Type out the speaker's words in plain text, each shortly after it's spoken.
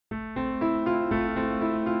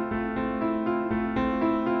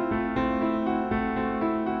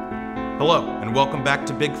Hello, and welcome back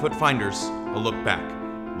to Bigfoot Finders, a look back,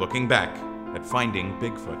 looking back at finding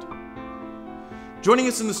Bigfoot. Joining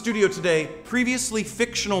us in the studio today, previously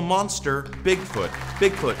fictional monster, Bigfoot.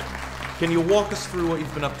 Bigfoot, can you walk us through what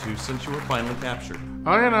you've been up to since you were finally captured?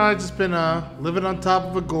 Oh, I've just been living on top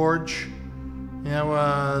of a gorge,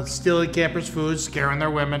 stealing campers' food, scaring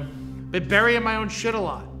their women. Been burying my own shit a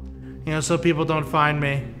lot, so people don't find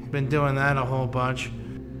me. Been doing that a whole bunch.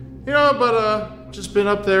 Just been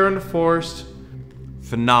up there in the forest.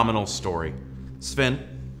 Phenomenal story. Sven,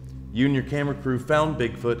 you and your camera crew found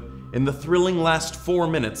Bigfoot in the thrilling last 4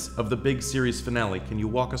 minutes of the big series finale. Can you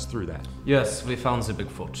walk us through that? Yes, we found the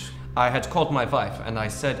Bigfoot. I had called my wife and I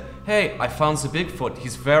said, hey, I found the Bigfoot.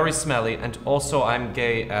 He's very smelly and also I'm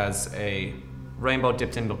gay as a rainbow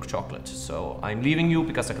dipped in milk chocolate. So I'm leaving you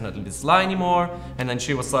because I cannot live this lie anymore. And then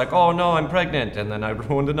she was like, oh no, I'm pregnant. And then I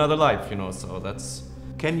ruined another life, so that's...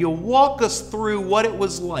 Can you walk us through what it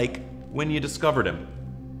was like when you discovered him?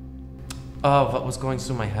 What was going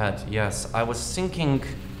through my head? Yes, I was thinking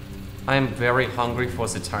I'm very hungry for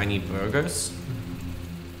the tiny burgers.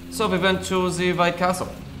 So we went to the White Castle.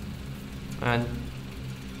 And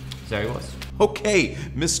there he was. Okay,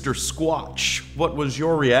 Mr. Squatch, what was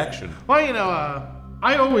your reaction? Well,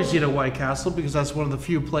 I always eat at White Castle because that's one of the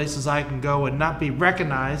few places I can go and not be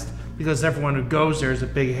recognized because everyone who goes there is a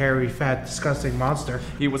big, hairy, fat, disgusting monster.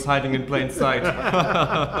 He was hiding in plain sight.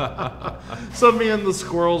 So me and the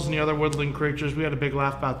squirrels and the other woodland creatures, we had a big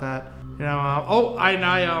laugh about that.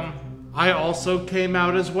 I also came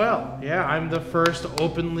out as well. Yeah, I'm the first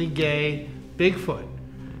openly gay Bigfoot.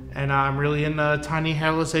 And I'm really into tiny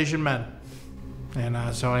hairless Asian men. And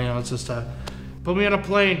it's just put me on a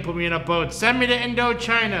plane, put me in a boat, send me to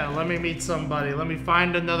Indochina, let me meet somebody, let me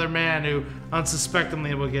find another man who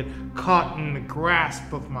unsuspectingly will get caught in the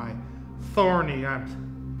grasp of my thorny,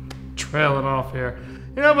 I'm trailing off here.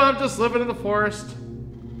 But I'm just living in the forest,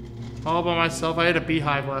 all by myself. I had a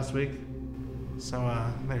beehive last week. So,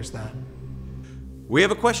 there's that. We have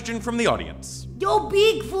a question from the audience. Yo,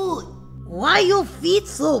 Bigfoot! Why your feet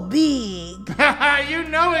so big? You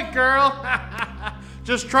know it, girl.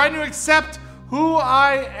 Just trying to accept who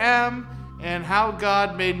I am and how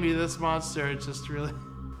God made me this monster. It's just really...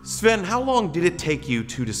 Sven, how long did it take you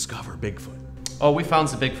to discover Bigfoot? Oh, we found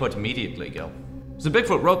the Bigfoot immediately, Gil. The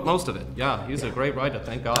Bigfoot wrote most of it. Yeah, he's a great writer,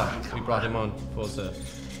 thank God. We brought him on for the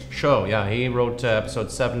show. Yeah, he wrote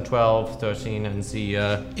episodes 7, 12, 13, and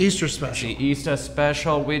the... Easter special. The Easter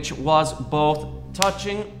special, which was both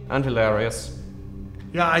touching and hilarious.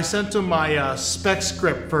 Yeah, I sent them my spec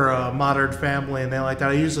script for Modern Family, and they like that.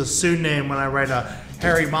 I use a pseudonym when I write a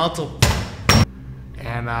Harry Mantle.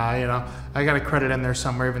 And, I got a credit in there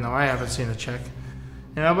somewhere, even though I haven't seen a check.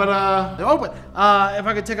 If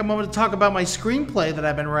I could take a moment to talk about my screenplay that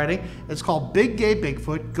I've been writing. It's called Big Gay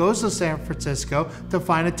Bigfoot Goes to San Francisco to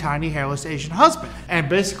Find a Tiny Hairless Asian Husband. And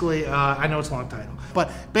basically, I know it's a long title,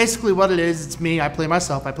 but basically what it is, it's me, I play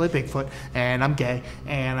myself, I play Bigfoot, and I'm gay,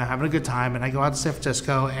 and I'm having a good time, and I go out to San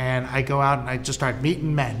Francisco, and I go out and I just start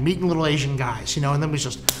meeting little Asian guys, and then we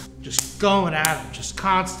just going at them, just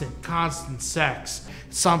constant sex.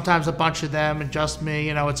 Sometimes a bunch of them and just me,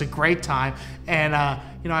 it's a great time. And,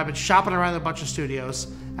 I've been shopping around a bunch of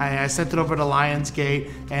studios. I sent it over to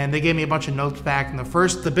Lionsgate and they gave me a bunch of notes back. And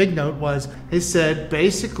the big note was, they said,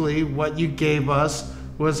 basically what you gave us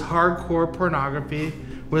was hardcore pornography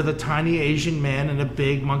with a tiny Asian man and a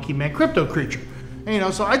big monkey man crypto creature.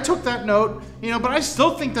 And, so I took that note, but I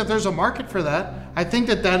still think that there's a market for that. I think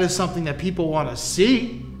that is something that people want to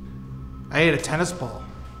see. I ate a tennis ball.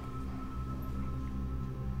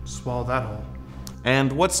 Swallow that whole.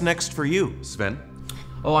 And what's next for you, Sven?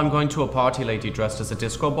 Oh, I'm going to a party lady dressed as a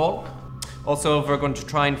disco ball. Also, we're going to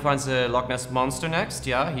try and find the Loch Ness Monster next.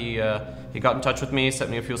 Yeah, he got in touch with me,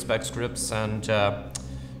 sent me a few spec scripts, and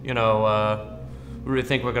we really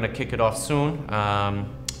think we're going to kick it off soon.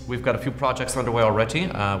 We've got a few projects underway already.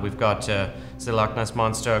 We've got the Loch Ness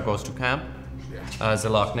Monster Goes to Camp. The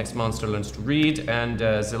Loch Ness Monster Learns to Read, and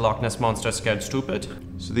the Loch Ness Monster Scared Stupid.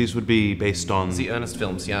 So these would be based on... The Ernest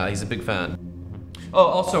films, yeah, he's a big fan. Oh,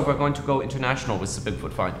 also, we're going to go international with the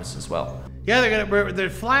Bigfoot Finders as well. Yeah,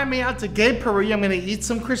 they're flying me out to Gay Paris. I'm going to eat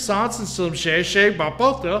some croissants and some shake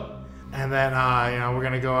bapoto. And then, we're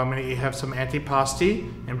going to go, I'm going to have some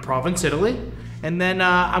antipasti in Provence, Italy. And then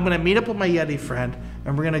I'm going to meet up with my Yeti friend,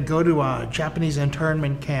 and we're going to go to Japanese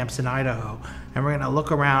internment camps in Idaho. And we're going to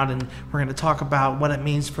look around, and we're going to talk about what it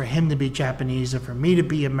means for him to be Japanese and for me to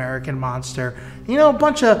be American monster. A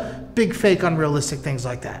bunch of big, fake, unrealistic things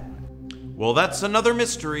like that. Well, that's another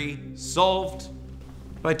mystery solved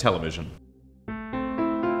by television.